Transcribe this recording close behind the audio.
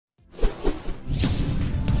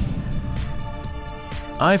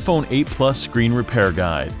iPhone 8 Plus Screen Repair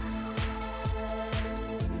Guide.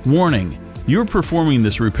 Warning: you're performing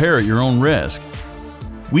this repair at your own risk.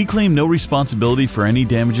 We claim no responsibility for any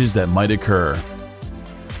damages that might occur.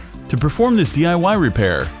 To perform this DIY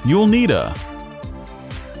repair, you'll need a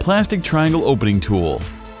plastic triangle opening tool,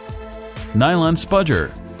 nylon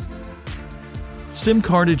spudger, SIM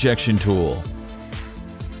card ejection tool,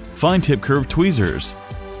 fine tip curved tweezers,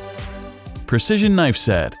 precision knife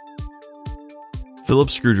set,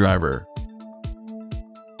 Phillips screwdriver,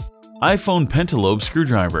 iPhone Pentalobe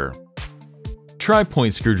screwdriver,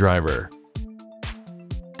 tri-point screwdriver,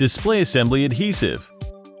 display assembly adhesive.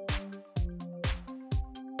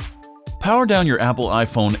 Power down your Apple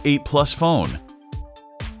iPhone 8 Plus phone.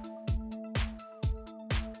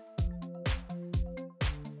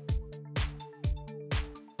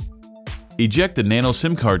 Eject the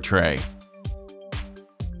Nano-SIM card tray.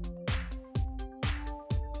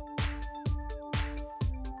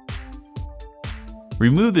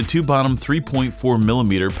 Remove the two bottom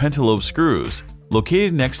 3.4mm Pentalobe screws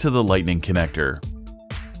located next to the lightning connector.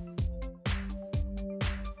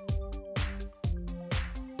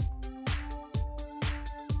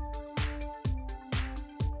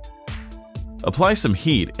 Apply some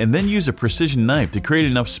heat and then use a precision knife to create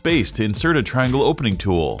enough space to insert a triangle opening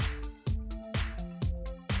tool.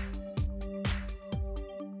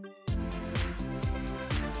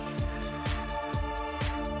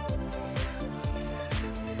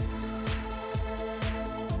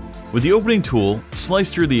 With the opening tool, slice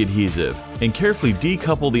through the adhesive and carefully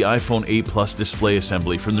decouple the iPhone 8 Plus display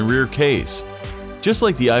assembly from the rear case. Just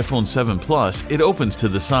like the iPhone 7 Plus, it opens to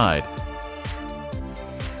the side.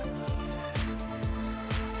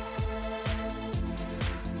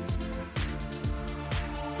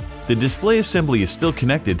 The display assembly is still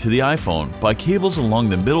connected to the iPhone by cables along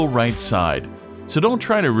the middle right side, so don't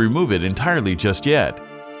try to remove it entirely just yet.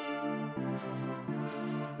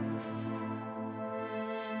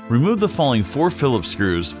 Remove the following 4 Phillips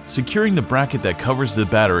screws, securing the bracket that covers the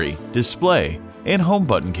battery, display, and home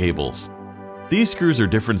button cables. These screws are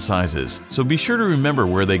different sizes, so be sure to remember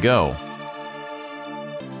where they go.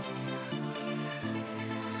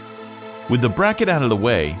 With the bracket out of the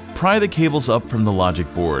way, pry the cables up from the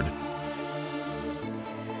logic board.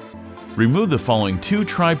 Remove the following 2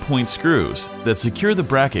 tri-point screws that secure the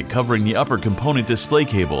bracket covering the upper component display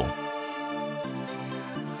cable.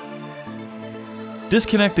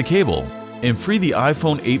 Disconnect the cable and free the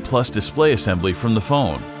iPhone 8 Plus display assembly from the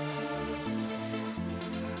phone.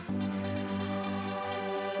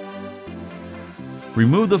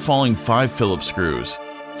 Remove the following 5 Phillips screws,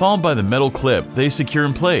 followed by the metal clip they secure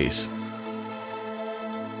in place.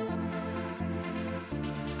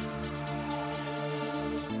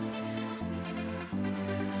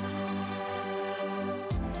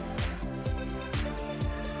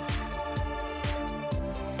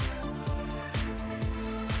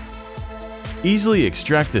 Easily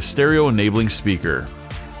extract the stereo-enabling speaker.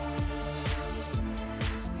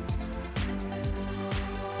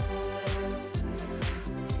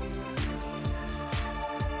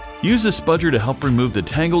 Use a spudger to help remove the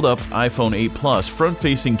tangled-up iPhone 8 Plus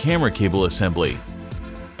front-facing camera cable assembly.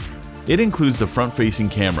 It includes the front-facing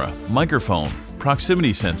camera, microphone,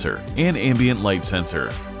 proximity sensor, and ambient light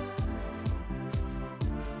sensor.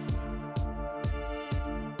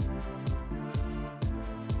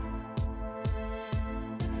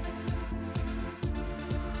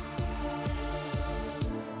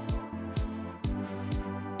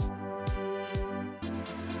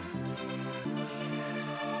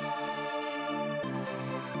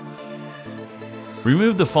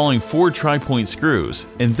 Remove the following 4 tri-point screws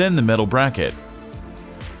and then the metal bracket.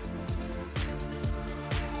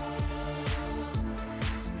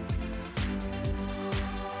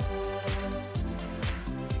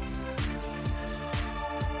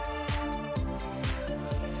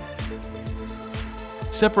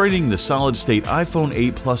 Separating the solid-state iPhone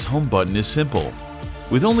 8 Plus home button is simple,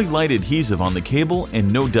 with only light adhesive on the cable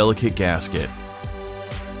and no delicate gasket.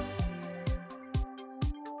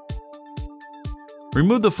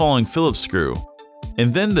 Remove the following Phillips screw,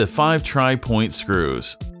 and then the 5 tri-point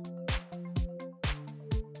screws.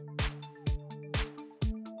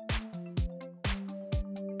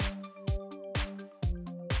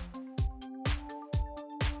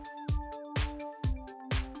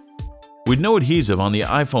 With no adhesive on the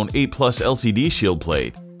iPhone 8 Plus LCD shield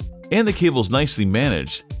plate, and the cables nicely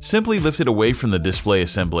managed, simply lift it away from the display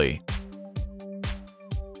assembly.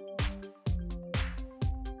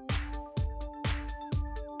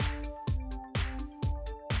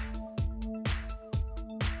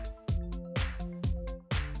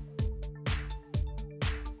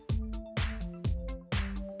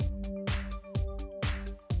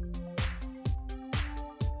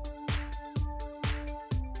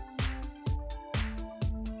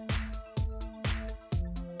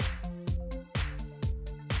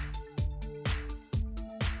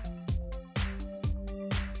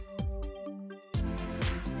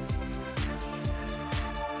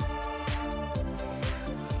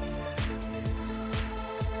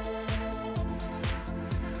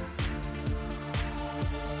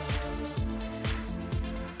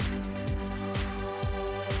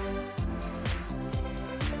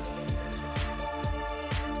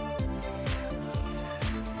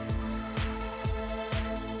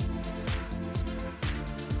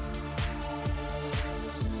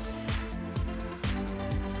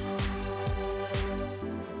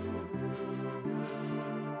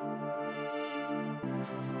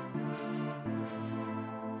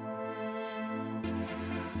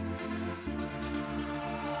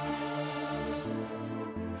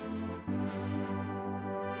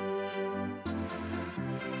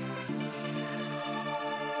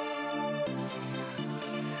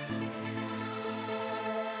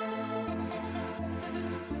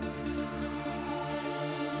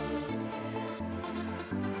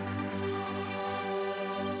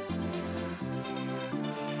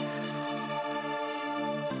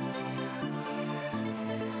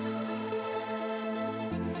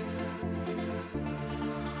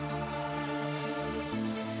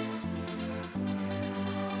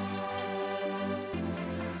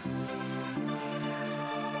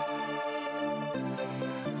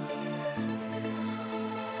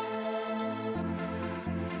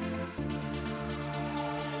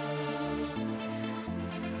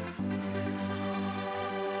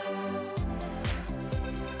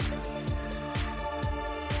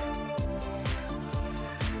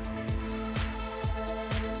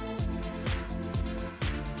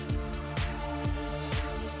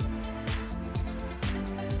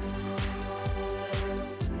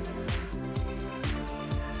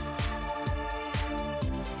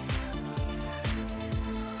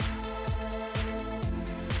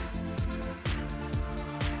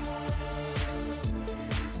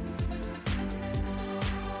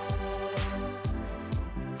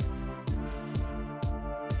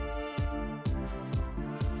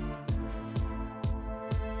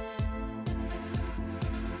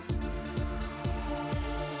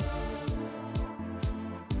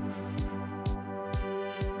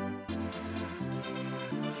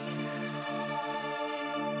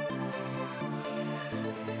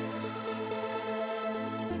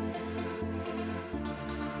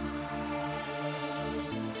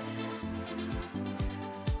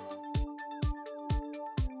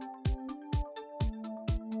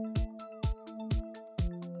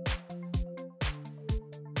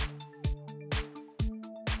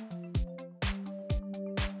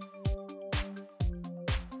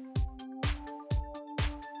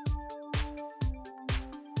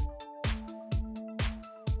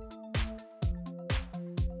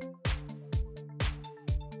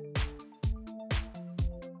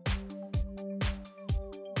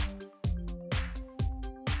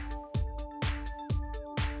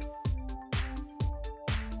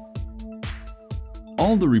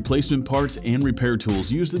 All the replacement parts and repair tools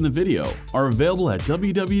used in the video are available at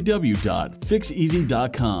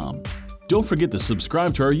www.Fixez.com. Don't forget to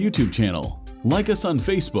subscribe to our YouTube channel, like us on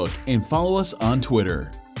Facebook, and follow us on Twitter.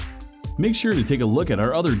 Make sure to take a look at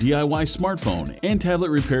our other DIY smartphone and tablet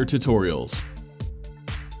repair tutorials.